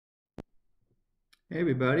Hey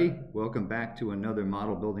everybody, welcome back to another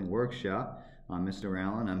model building workshop. I'm Mr.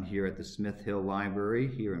 Allen. I'm here at the Smith Hill Library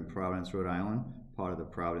here in Providence, Rhode Island, part of the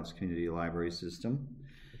Providence Community Library System.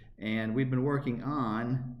 And we've been working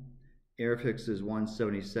on Airfix's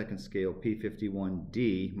 1/72nd scale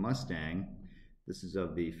P-51D Mustang. This is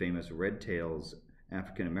of the famous Red Tails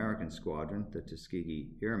African American Squadron, the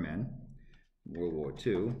Tuskegee Airmen, World War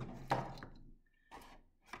II.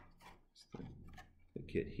 The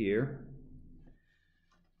kit here.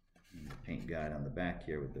 Paint guide on the back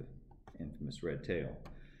here with the infamous red tail.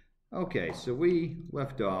 Okay, so we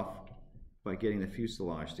left off by getting the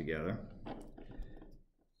fuselage together.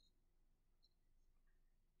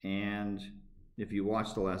 And if you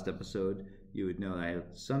watched the last episode, you would know that I had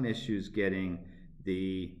some issues getting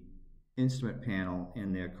the instrument panel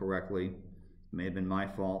in there correctly. It may have been my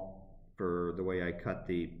fault for the way I cut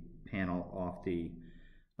the panel off the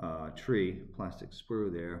tree, plastic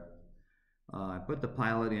sprue there. I put the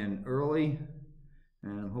pilot in early,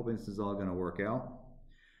 and I'm hoping this is all going to work out.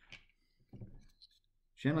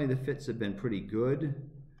 Generally, the fits have been pretty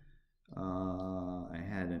good. I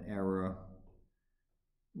had an error,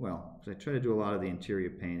 well, because I tried to do a lot of the interior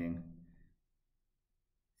painting,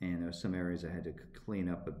 and there were some areas I had to clean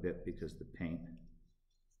up a bit because of the paint.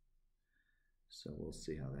 So we'll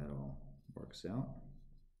see how that all works out.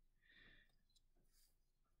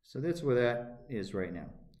 So that's where that is right now.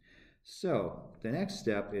 So the next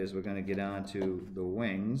step is we're going to get on to the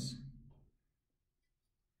wings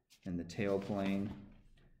and the tailplane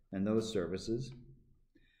and those services.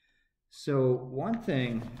 So one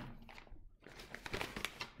thing,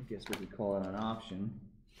 I guess we could call it an option,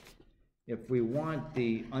 if we want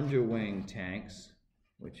the underwing tanks,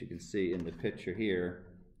 which you can see in the picture here,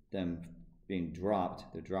 them being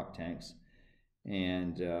dropped, they're drop tanks,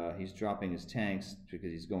 and he's dropping his tanks because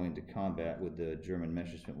he's going to combat with the German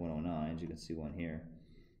Messerschmitt 109s. You can see one here.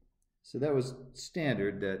 So that was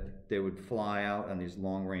standard, that they would fly out on these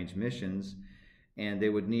long-range missions, and they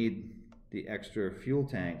would need the extra fuel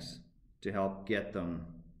tanks to help get them,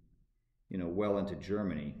 you know, well into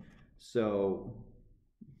Germany. So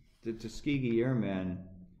the Tuskegee Airmen,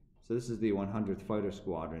 so this is the 100th Fighter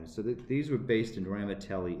Squadron. So these were based in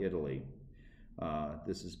Ramitelli, Italy.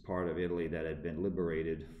 This is part of Italy that had been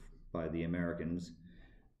liberated by the Americans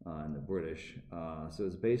and the British. So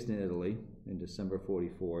it's based in Italy in December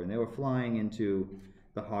 '44, and they were flying into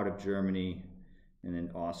the heart of Germany and in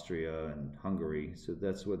Austria and Hungary. So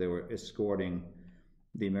that's where they were escorting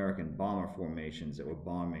the American bomber formations that were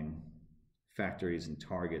bombing factories and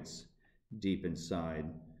targets deep inside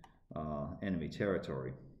enemy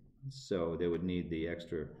territory. So they would need the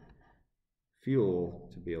extra fuel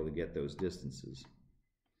to be able to get those distances.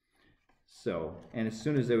 So, and as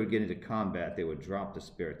soon as they would get into combat, they would drop the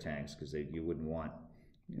spare tanks because you wouldn't want,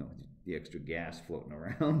 you know, the extra gas floating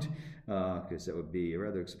around, because that would be a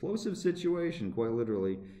rather explosive situation, quite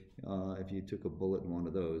literally, if you took a bullet in one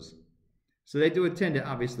of those. So they do tend to,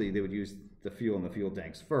 obviously, they would use the fuel in the fuel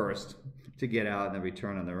tanks first to get out and then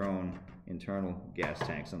return on their own internal gas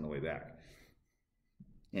tanks on the way back.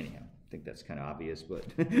 Anyhow. I think that's kind of obvious, but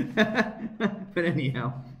but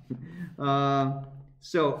anyhow.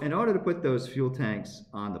 So in order to put those fuel tanks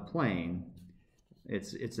on the plane,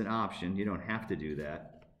 it's an option. You don't have to do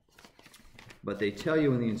that. But they tell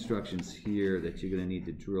you in the instructions here that you're going to need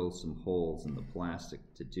to drill some holes in the plastic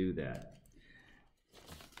to do that.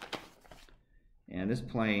 And this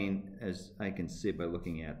plane, as I can see by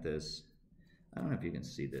looking at this, I don't know if you can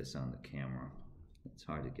see this on the camera. It's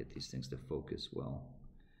hard to get these things to focus well.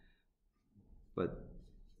 But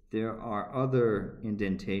there are other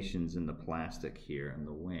indentations in the plastic here in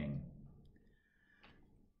the wing.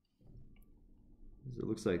 It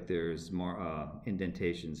looks like there's more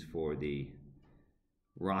indentations for the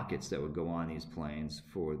rockets that would go on these planes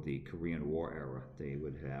for the Korean War era. They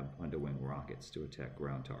would have underwing rockets to attack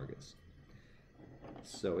ground targets.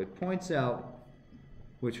 So it points out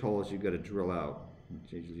which holes you've got to drill out.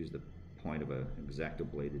 You use the point of an X-Acto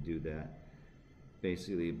blade to do that,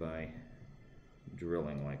 basically by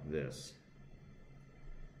drilling like this,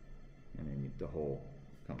 and then the hole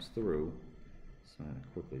comes through. So I'm going to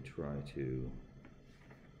quickly try to,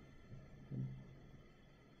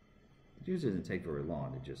 it usually doesn't take very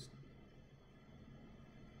long to just,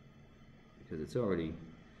 because it's already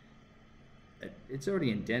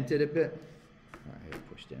indented a bit. I have to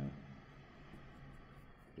push down,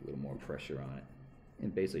 put a little more pressure on it,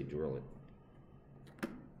 and basically drill it.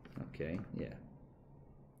 Okay, yeah.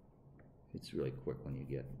 It's really quick when you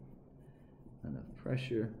get enough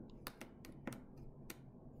pressure.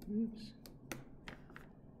 Oops.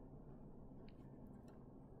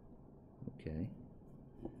 Okay.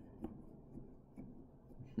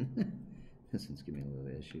 This one's giving me a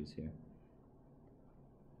little issues here.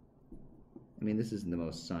 I mean, this isn't the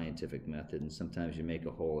most scientific method, and sometimes you make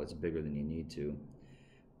a hole that's bigger than you need to.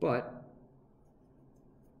 But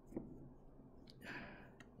yeah,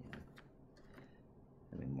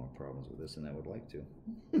 having more problems with this than I would like to.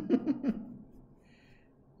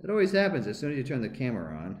 It always happens as soon as you turn the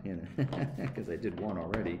camera on, you know, because I did one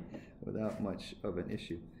already without much of an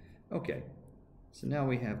issue. Okay, so now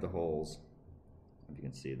we have the holes. I don't know if you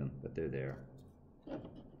can see them, but they're there.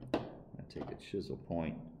 I take a chisel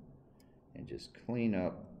point and just clean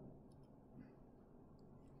up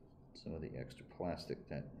some of the extra plastic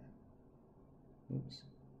that, oops.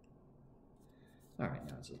 All right,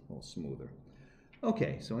 now it's a little smoother.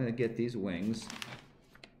 Okay, so I'm gonna get these wings,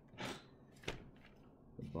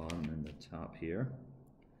 the bottom and the top here.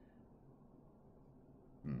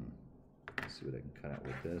 Let's see what I can cut out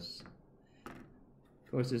with this.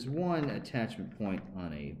 Of course, there's one attachment point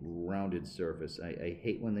on a rounded surface. I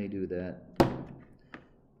hate when they do that.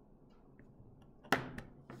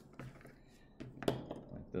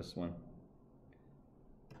 Like this one.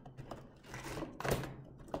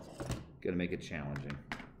 Got to make it challenging.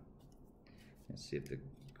 Let's see if the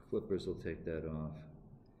clippers will take that off.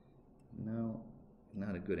 No,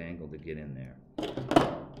 not a good angle to get in there.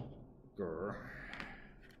 Grr.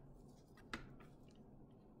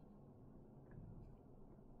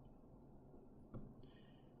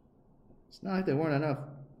 It's not like there weren't enough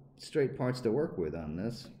straight parts to work with on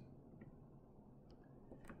this.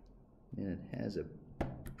 And it has a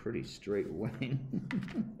pretty straight wing.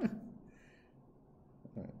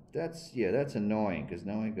 That's annoying, because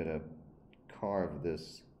now I gotta carve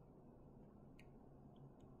this.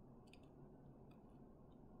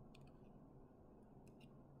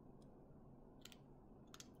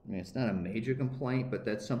 I mean, it's not a major complaint, but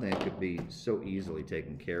that's something that could be so easily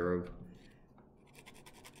taken care of.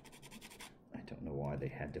 I don't know why they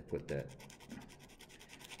had to put that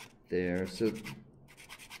there. So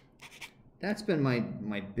that's been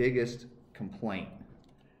my biggest complaint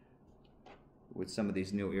with some of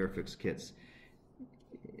these new Airfix kits,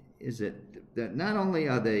 is that not only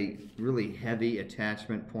are they really heavy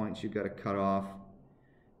attachment points you've got to cut off,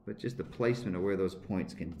 but just the placement of where those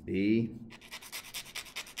points can be,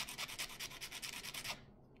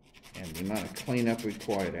 and the amount of cleanup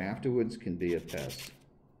required afterwards can be a pest.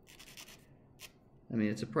 I mean,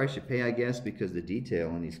 it's a price you pay, I guess, because the detail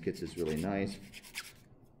on these kits is really nice.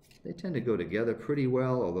 They tend to go together pretty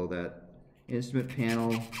well, although that instrument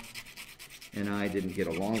panel and I didn't get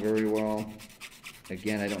along very well.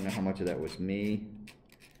 Again, I don't know how much of that was me.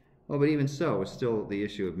 Well, but even so, it's still the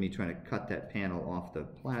issue of me trying to cut that panel off the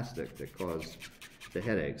plastic that caused the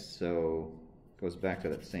headaches. So it goes back to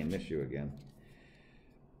that same issue again.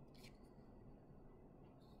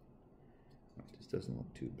 This doesn't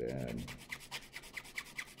look too bad.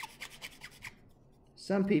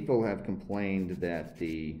 Some people have complained that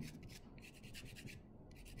they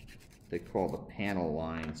call the panel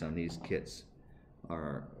lines on these kits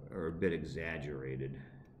are a bit exaggerated.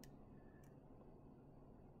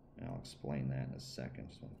 And I'll explain that in a second.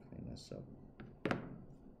 Just want to clean this up.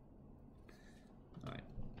 All right.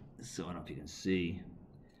 So I don't know if you can see.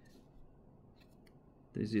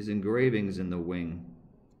 There's these engravings in the wing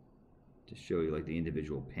to show you like the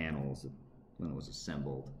individual panels when it was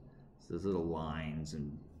assembled. So there's little lines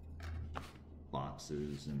and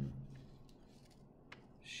boxes and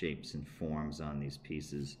shapes and forms on these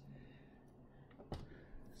pieces.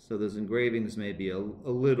 So those engravings may be a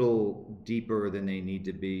little deeper than they need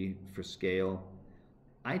to be for scale.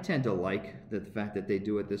 I tend to like the fact that they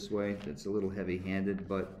do it this way. It's a little heavy-handed,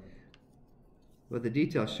 but the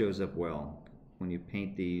detail shows up well. When you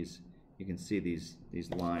paint these, you can see these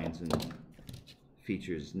lines and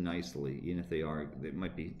features nicely, even if they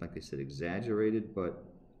might be, like I said, exaggerated, but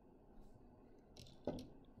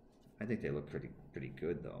I think they look pretty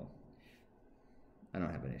good though. I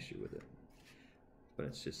don't have an issue with it. But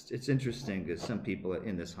it's interesting because some people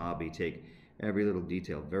in this hobby take every little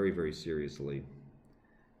detail very, very seriously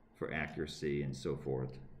for accuracy and so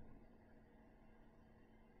forth.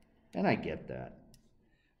 And I get that.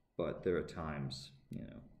 But there are times, you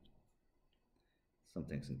know, some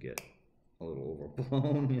things can get a little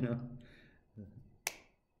overblown, you know.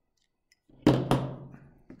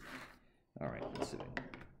 All right, let's see if I can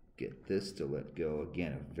get this to let go.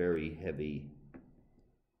 Again, a very heavy,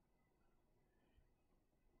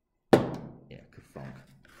 yeah, ka-funk.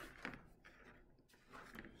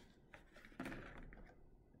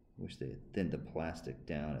 Wish they had thinned the plastic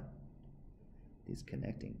down at these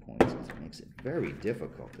connecting points, because it makes it very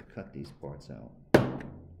difficult to cut these parts out.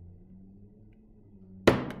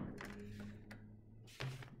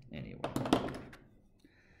 Anyway,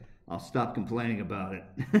 stop complaining about it.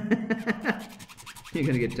 You're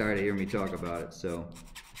gonna get tired of hearing me talk about it, so.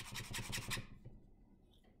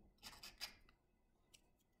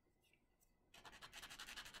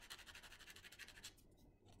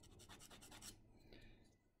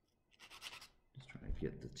 Just trying to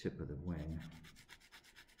get the tip of the wing.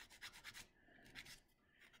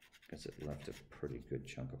 Guess it left a pretty good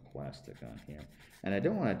chunk of plastic on here. And I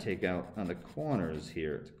don't want to take out on the corners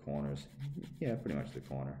here, the corners, yeah, pretty much the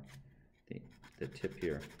corner, the tip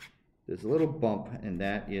here. There's a little bump, and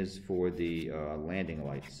that is for the landing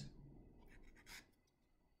lights.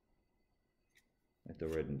 Like the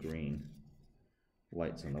red and green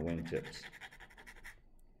lights on the wingtips.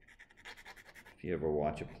 If you ever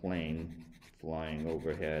watch a plane flying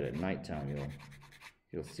overhead at nighttime,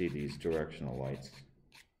 you'll see these directional lights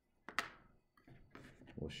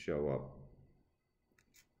will show up.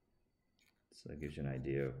 So that gives you an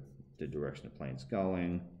idea of the direction the plane's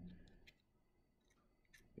going,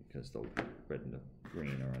 because the red and the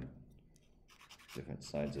green are on different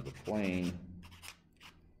sides of the plane.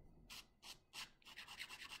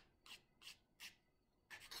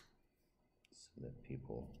 So that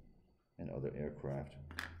people in other aircraft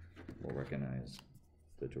will recognize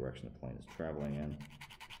the direction the plane is traveling in.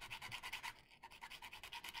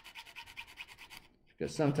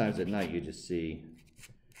 Because sometimes at night you just see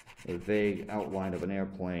a vague outline of an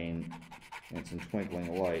airplane and some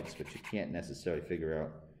twinkling lights, but you can't necessarily figure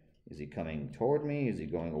out, is he coming toward me? Is he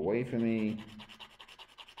going away from me?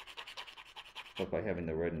 But by having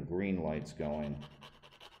the red and green lights going,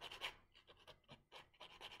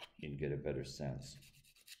 you can get a better sense.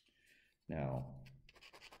 Now,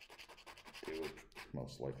 they would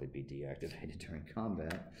most likely be deactivated during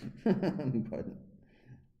combat,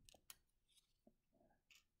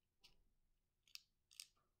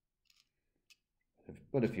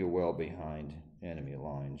 but if you're well behind enemy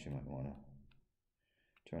lines, you might want to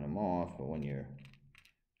turn them off. But when you're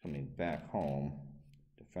coming back home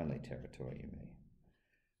to friendly territory, you may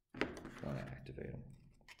want to activate them,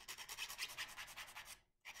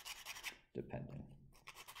 depending.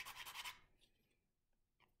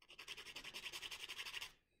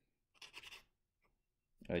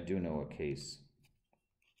 I do know a case,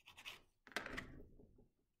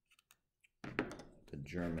 the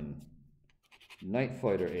German night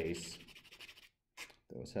fighter ace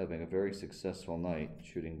that was having a very successful night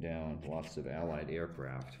shooting down lots of Allied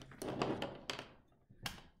aircraft.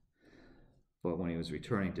 But when he was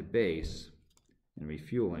returning to base and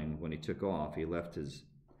refueling, when he took off, he left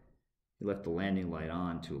the landing light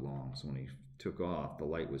on too long. So when he took off, the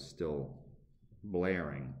light was still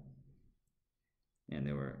blaring, and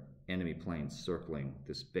there were enemy planes circling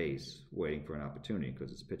this base waiting for an opportunity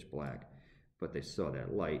because it's pitch black. But they saw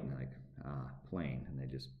that light and they're like, plane, and they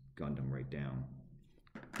just gunned him right down.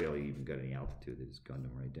 Barely even got any altitude, they just gunned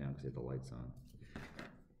him right down because they had the lights on.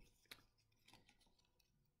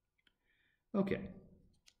 Okay.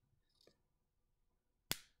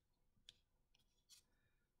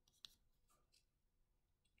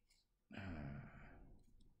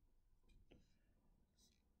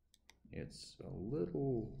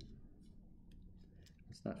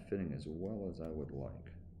 It's not fitting as well as I would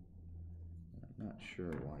like. I'm not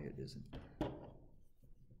sure why it isn't.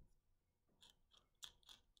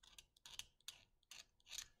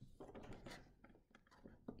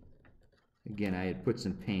 Again, I had put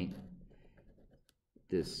some paint,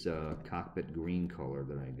 this cockpit green color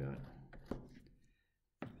that I got.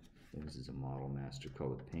 This is a Model Master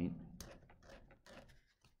colored paint.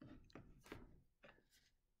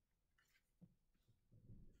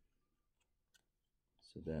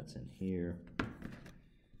 So that's in here.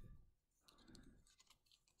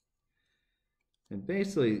 And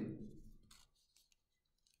basically,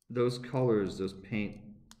 those colors, those paint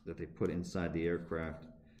that they put inside the aircraft,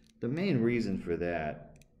 the main reason for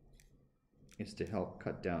that is to help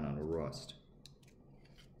cut down on rust.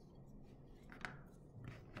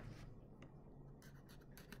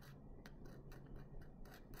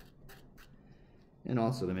 And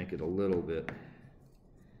also to make it a little bit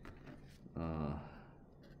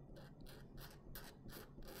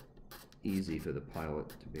easy for the pilot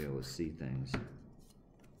to be able to see things.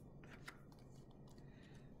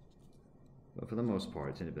 But for the most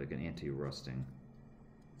part, it's like an anti-rusting,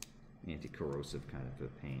 anti-corrosive kind of a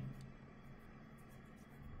paint.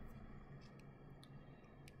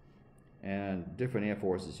 And different air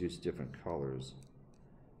forces use different colors.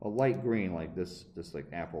 A light green like this like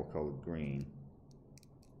apple-colored green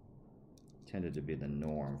tended to be the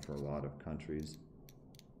norm for a lot of countries.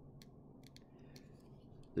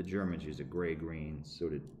 The Germans used a gray-green, so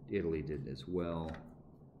did Italy did as well.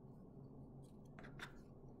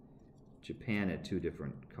 Japan had two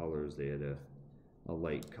different colors. They had a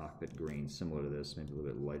light cockpit green, similar to this, maybe a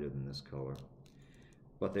little bit lighter than this color.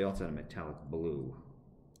 But they also had a metallic blue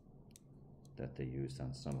that they used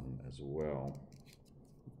on some of them as well.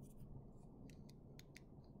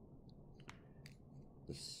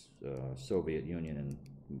 The Soviet Union and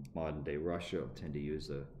modern day Russia tend to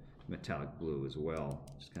use a metallic blue as well.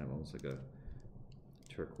 It's kind of almost like a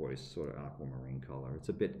turquoise sort of aquamarine color. It's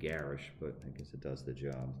a bit garish, but I guess it does the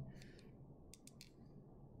job.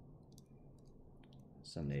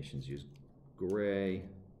 Some nations use gray.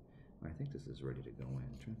 I think this is ready to go in.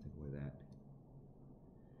 I'm trying to think where that.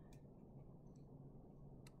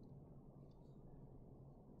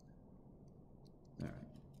 All right.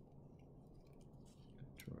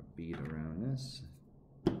 Draw a bead around this.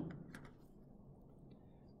 With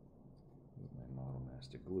my Model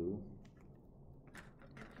Master glue.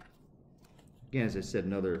 Again, as I said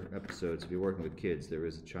in other episodes, if you're working with kids, there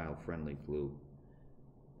is a child-friendly glue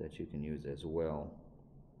that you can use as well.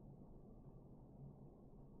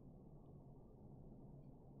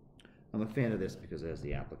 I'm a fan of this because it has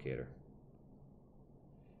the applicator.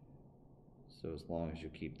 So as long as you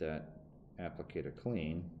keep that applicator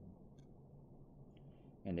clean,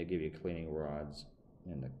 and they give you cleaning rods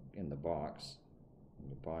in the box when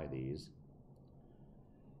you buy these,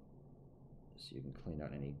 so you can clean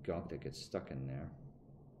out any gunk that gets stuck in there.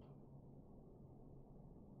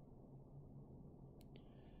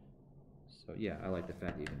 So yeah, I like the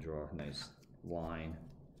fact that you can draw a nice line.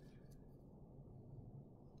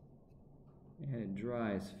 And it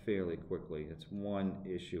dries fairly quickly. That's one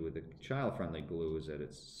issue with the child-friendly glue, is that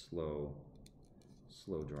it's slow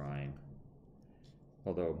drying.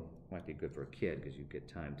 Although it might be good for a kid because you get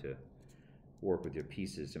time to work with your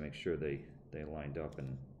pieces to make sure they lined up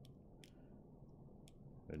and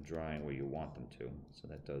are drying where you want them to. So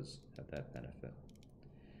that does have that benefit.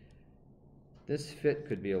 This fit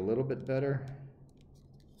could be a little bit better.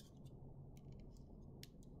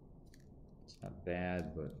 It's not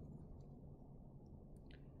bad, but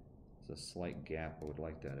a slight gap. I would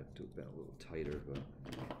like that to have been a little tighter, but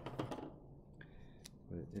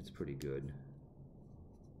it's pretty good.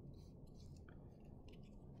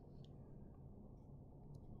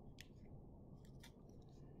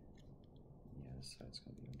 Yeah, this side's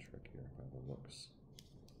going to be even trickier by the looks.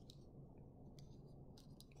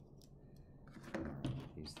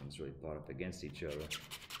 These things really butt up against each other.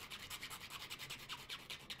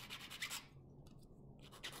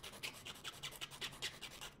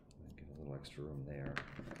 Extra room there.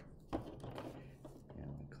 And I'm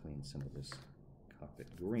going to clean some of this cockpit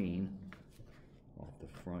green off the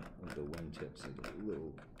front of the wingtips. I get a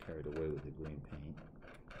little carried away with the green paint.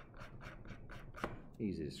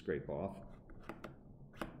 Easy to scrape off.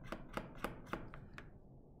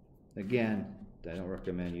 Again, I don't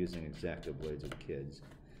recommend using X-Acto blades with kids.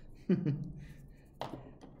 If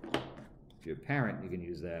you're a parent, you can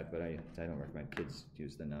use that, but I don't recommend kids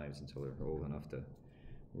use the knives until they're old enough to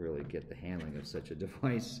really get the handling of such a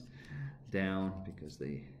device down, because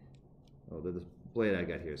the blade I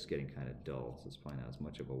got here is getting kind of dull, so it's probably not as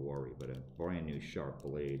much of a worry, but a brand new sharp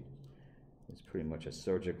blade is pretty much a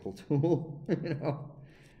surgical tool, you know.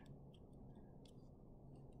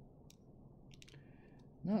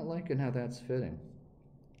 Not liking how that's fitting.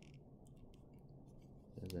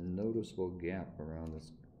 There's a noticeable gap around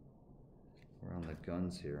the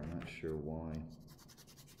guns here. I'm not sure why.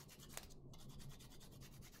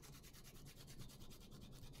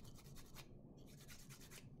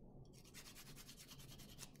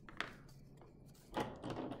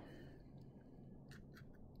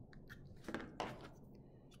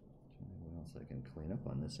 I can clean up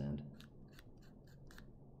on this end.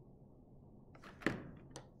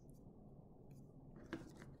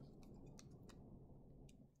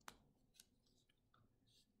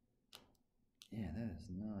 Yeah, that is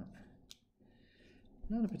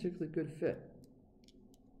not a particularly good fit.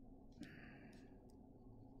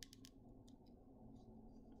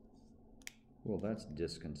 Well, that's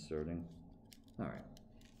disconcerting. All right.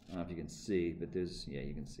 I don't know if you can see, but yeah,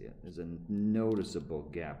 you can see it. There's a noticeable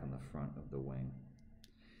gap in the front of the wing.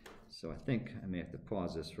 So I think I may have to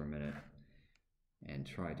pause this for a minute and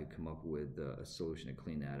try to come up with a solution to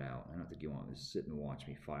clean that out. I don't think you want to sit and watch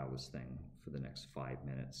me file this thing for the next 5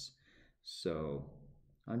 minutes. So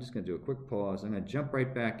I'm just going to do a quick pause. I'm going to jump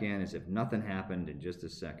right back in as if nothing happened in just a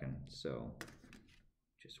second. So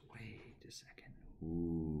just wait a second.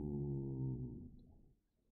 Ooh.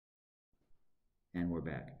 And we're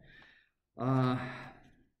back.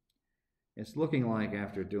 It's looking like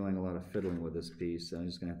after doing a lot of fiddling with this piece, I'm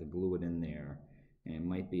just going to have to glue it in there And it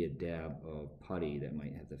might be a dab of putty that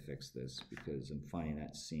might have to fix this, because I'm finding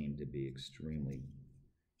that seam to be extremely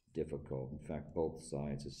difficult. In fact, both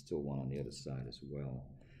sides, there's still one on the other side as well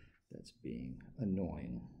that's being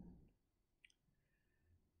annoying.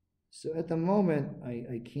 So at the moment,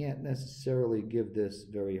 I can't necessarily give this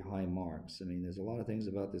very high marks. I mean, there's a lot of things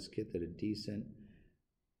about this kit that are decent,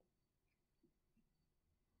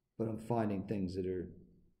 but I'm finding things that are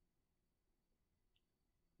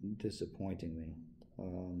disappointing me.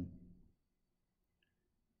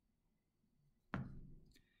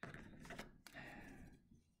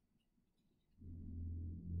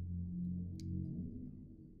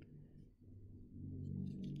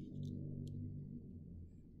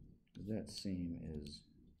 That seam is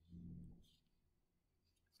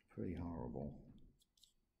pretty horrible.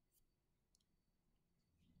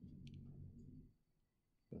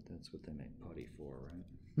 But that's what they make putty for, right?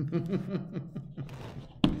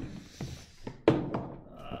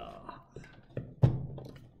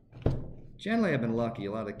 Generally, I've been lucky.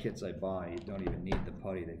 A lot of the kits I buy, you don't even need the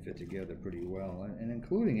putty. They fit together pretty well. And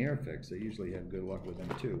including Airfix, I usually have good luck with them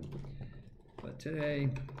too. But today,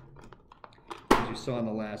 as you saw in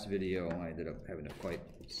the last video, I ended up having to fight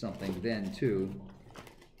something then too.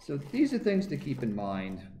 So these are things to keep in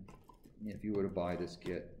mind if you were to buy this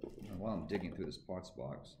kit. While I'm digging through this parts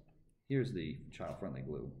box, here's the child-friendly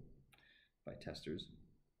glue by Testers.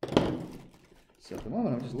 So at the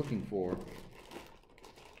moment, I'm just looking for,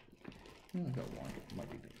 I got one, might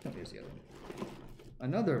be, no, here's the other one.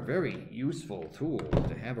 Another very useful tool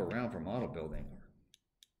to have around for model building,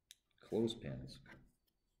 clothespins,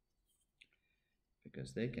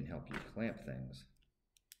 because they can help you clamp things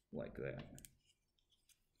like that.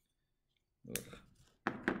 Ugh.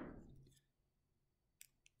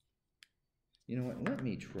 You know what, let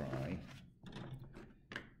me try.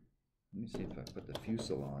 Let me see if I put the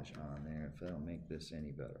fuselage on there, if that'll make this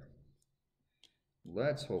any better.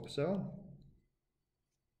 Let's hope so.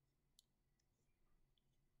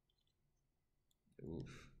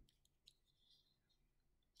 Oof.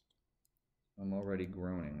 I'm already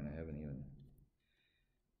groaning and I haven't even,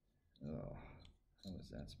 oh, how is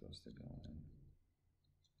that supposed to go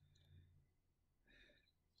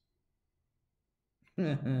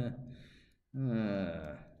in?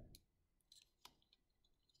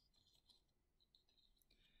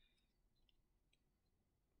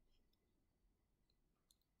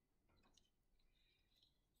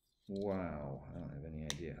 Wow, I don't have any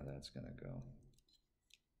idea how that's going to go.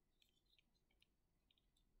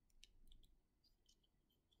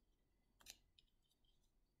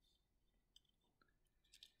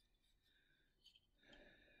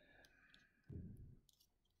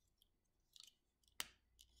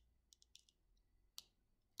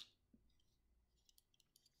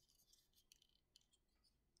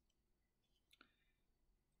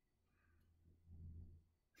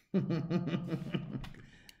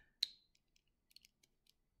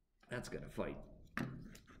 That's gonna fight.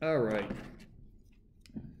 All right.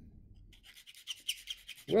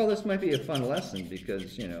 Well, this might be a fun lesson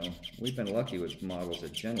because, you know, we've been lucky with models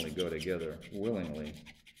that generally go together willingly.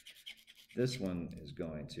 This one is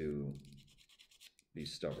going to be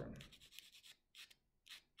stubborn.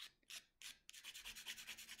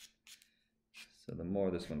 So the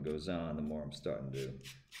more this one goes on, the more I'm starting to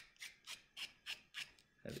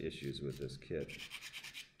have issues with this kit.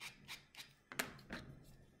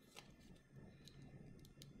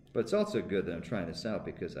 But it's also good that I'm trying this out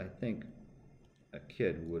because I think a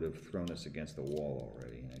kid would have thrown this against the wall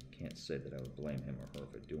already, and I can't say that I would blame him or her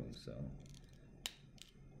for doing so.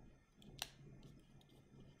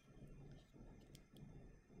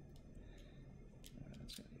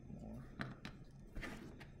 That's gonna need more.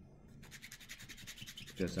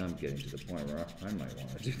 Because I'm getting to the point where I might want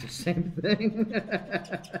to do the same thing.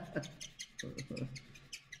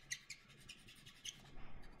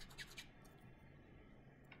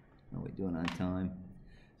 How are we doing on time?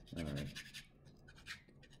 All right.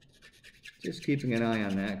 Just keeping an eye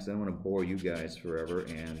on that because I don't want to bore you guys forever,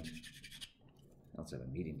 and I also have a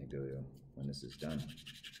meeting to go to when this is done.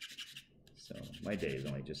 So my day is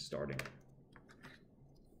only just starting.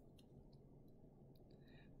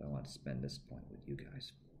 I want to spend this point with you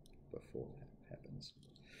guys before that happens.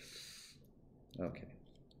 Okay.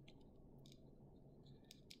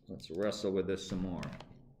 Let's wrestle with this some more.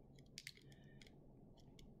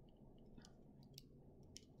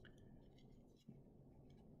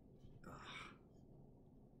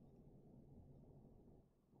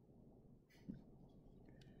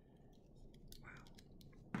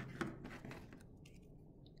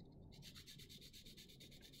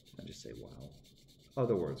 I just say wow.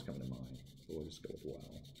 Other words come to mind, but we'll just go with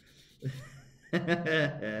wow. And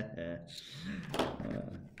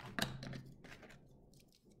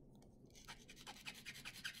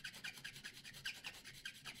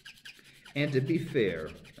to be fair,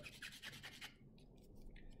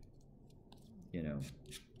 you know,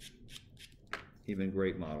 even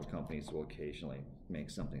great model companies will occasionally make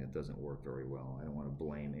something that doesn't work very well. I don't want to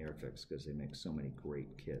blame Airfix because they make so many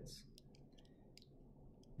great kits.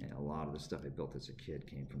 And a lot of the stuff I built as a kid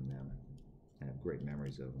came from them. I have great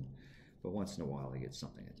memories of them. But once in a while I get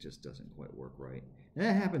something that just doesn't quite work right. And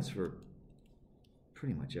that happens for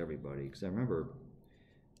pretty much everybody, because I remember,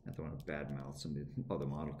 I don't want to badmouth some of the other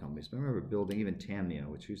model companies, but I remember building even Tamnio,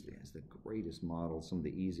 which usually has the greatest models, some of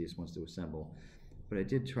the easiest ones to assemble. But I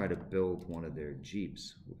did try to build one of their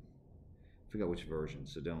Jeeps. I forgot which version,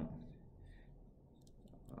 so don't.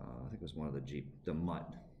 I think it was one of the Jeep, the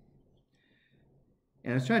Mutt.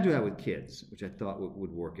 And I was trying to do that with kids, which I thought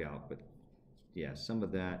would work out, but yeah, some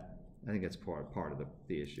of that, I think that's part of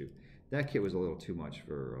the issue. That kit was a little too much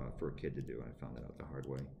for a kid to do, and I found that out the hard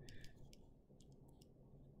way.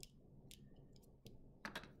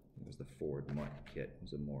 It was the Ford Mutt kit. It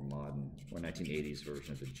was a more modern, or 1980s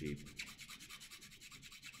version of the Jeep.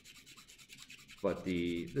 But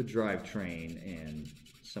the drivetrain and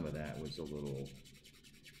some of that was a little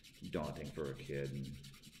daunting for a kid,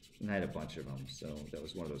 and I had a bunch of them, so that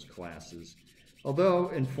was one of those classes. Although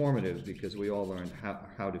informative, because we all learned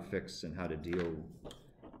how to fix and how to deal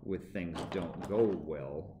with things that don't go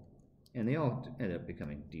well, and they all ended up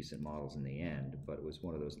becoming decent models in the end, but it was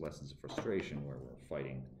one of those lessons of frustration where we're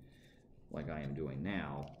fighting, like I am doing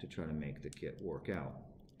now, to try to make the kit work out.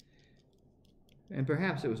 And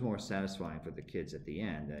perhaps it was more satisfying for the kids at the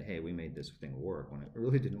end that, hey, we made this thing work, when it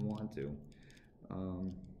really didn't want to.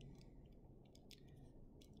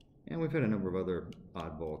 And we've had a number of other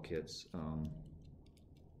oddball kits.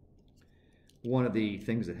 One of the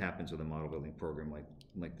things that happens with a model building program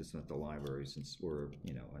like this at the library, since we're,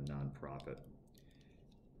 you know, a nonprofit,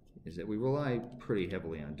 is that we rely pretty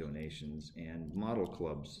heavily on donations, and model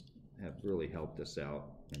clubs have really helped us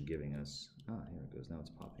out in giving us, here it goes, now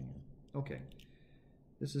it's popping in. Okay,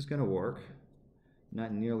 this is going to work.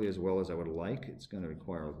 Not nearly as well as I would like. It's going to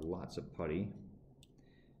require lots of putty,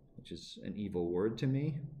 which is an evil word to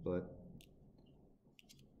me, but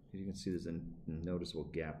you can see there's a noticeable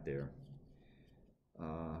gap there.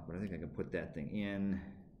 But I think I can put that thing in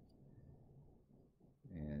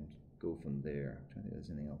and go from there. I'm trying to think if there's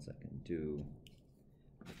anything else I can do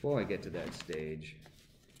before I get to that stage.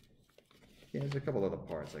 Yeah, there's a couple other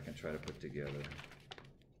parts I can try to put together.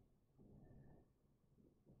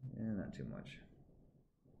 Yeah, not too much.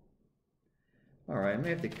 Alright, I may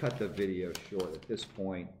have to cut the video short at this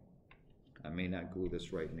point. I may not glue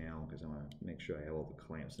this right now because I want to make sure I have all the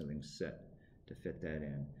clamps and everything set to fit that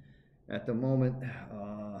in. At the moment,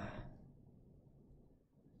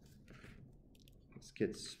 this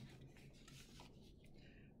kit's,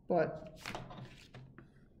 but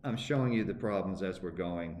I'm showing you the problems as we're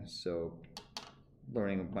going, so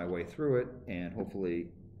learning my way through it, and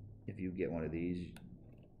hopefully if you get one of these,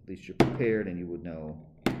 at least you're prepared and you would know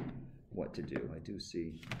what to do. I do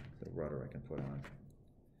see the rudder I can put on.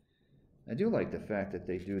 I do like the fact that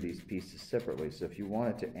they do these pieces separately, so if you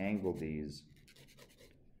wanted to angle these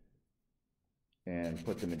and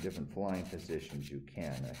put them in different flying positions, you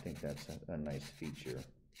can. I think that's a nice feature.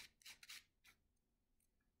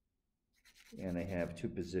 And they have two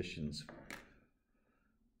positions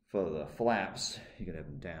for the flaps. You can have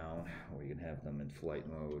them down, or you can have them in flight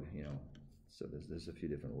mode, you know. So there's a few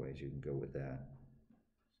different ways you can go with that.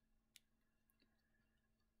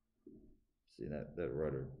 See, that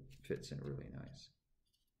rudder fits in really nice.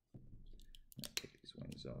 I'll take these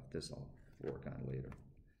wings off. This I'll work on later.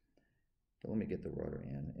 But let me get the rudder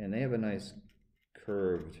in. And they have a nice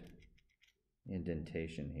curved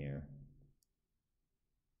indentation here,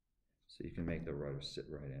 so you can make the rudder sit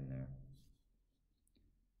right in there.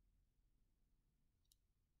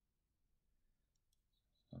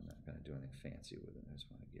 I'm not going to do anything fancy with it. I just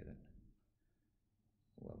want to get it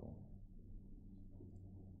level.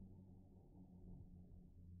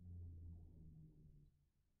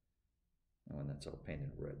 Oh, and that's all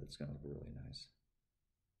painted red. That's going to look really nice.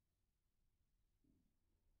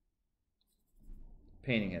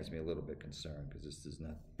 Painting has me a little bit concerned because this is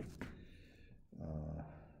not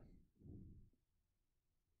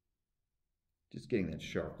just getting that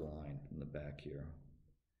sharp line in the back here.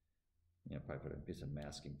 You know, probably put a piece of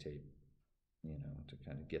masking tape, you know, to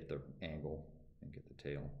kind of get the angle and get the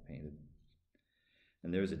tail painted.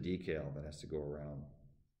 And there's a decal that has to go around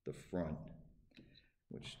the front,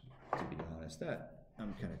 which, to be honest,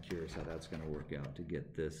 I'm kind of curious how that's going to work out to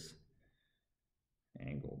get this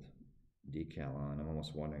angled. decal on. I'm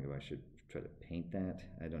almost wondering if I should try to paint that.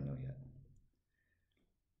 I don't know yet.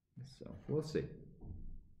 So we'll see.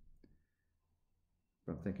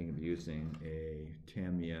 I'm thinking of using a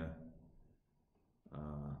Tamiya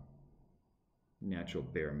natural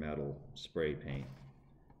bare metal spray paint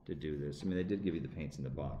to do this. I mean, they did give you the paints in the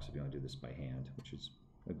box if you want to do this by hand, which is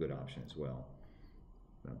a good option as well.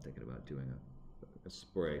 But I'm thinking about doing a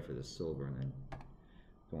spray for the silver and then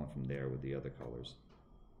going from there with the other colors.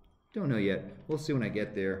 Don't know yet. We'll see when I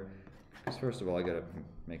get there. Because first of all, I got to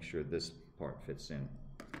make sure this part fits in.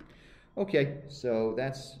 Okay, so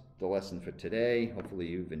that's the lesson for today. Hopefully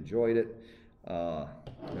you've enjoyed it. I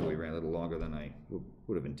know we ran a little longer than I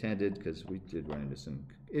would have intended because we did run into some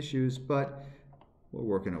issues, but we're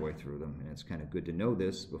working our way through them, and it's kind of good to know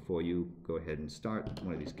this before you go ahead and start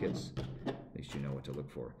one of these kits. At least you know what to look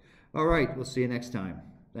for. All right, we'll see you next time.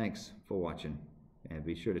 Thanks for watching, and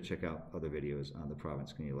be sure to check out other videos on the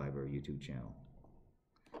Providence Community Library YouTube channel.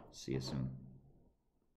 See you soon.